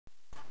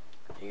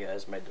Hey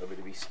guys, my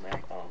WWE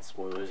Smackdown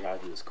Spoilers. I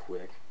gotta do this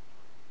quick.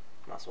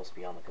 I'm not supposed to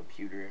be on the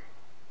computer.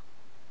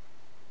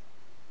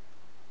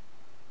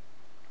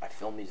 I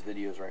film these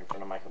videos right in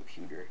front of my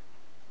computer.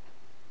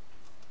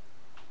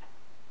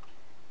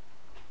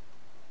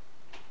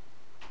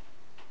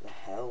 The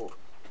hell?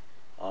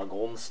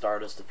 Golden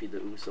Stardust defeat the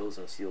Usos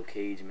in a steel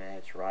cage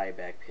match.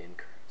 Ryback pinned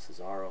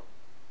Cesaro.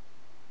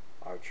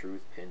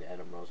 R-Truth pinned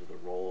Adam Rose with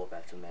a roll-up.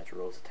 After the match,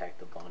 Rose attacked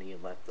the Bunny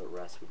and left the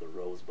rest with a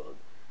Rosebud.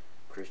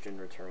 Christian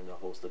returned to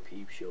host the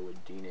Peep Show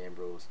with Dean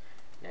Ambrose.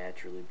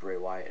 Naturally, Bray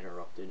Wyatt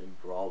interrupted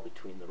and brawl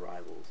between the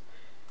rivals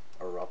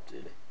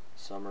erupted.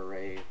 Summer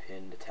Rae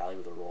pinned Natalia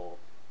with a roll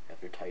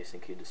after Tyson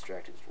Kidd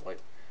distracted his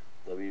wife.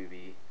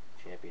 WWE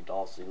champion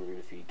Dolph Ziggler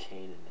defeated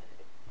Kane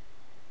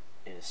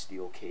in a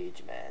steel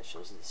cage match. So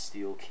this is a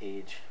steel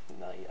cage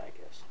night, I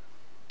guess.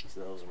 So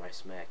those are my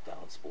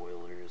SmackDown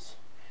spoilers.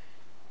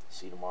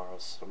 See you tomorrow.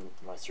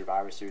 My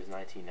Survivor Series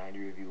 1990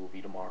 review will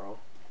be tomorrow.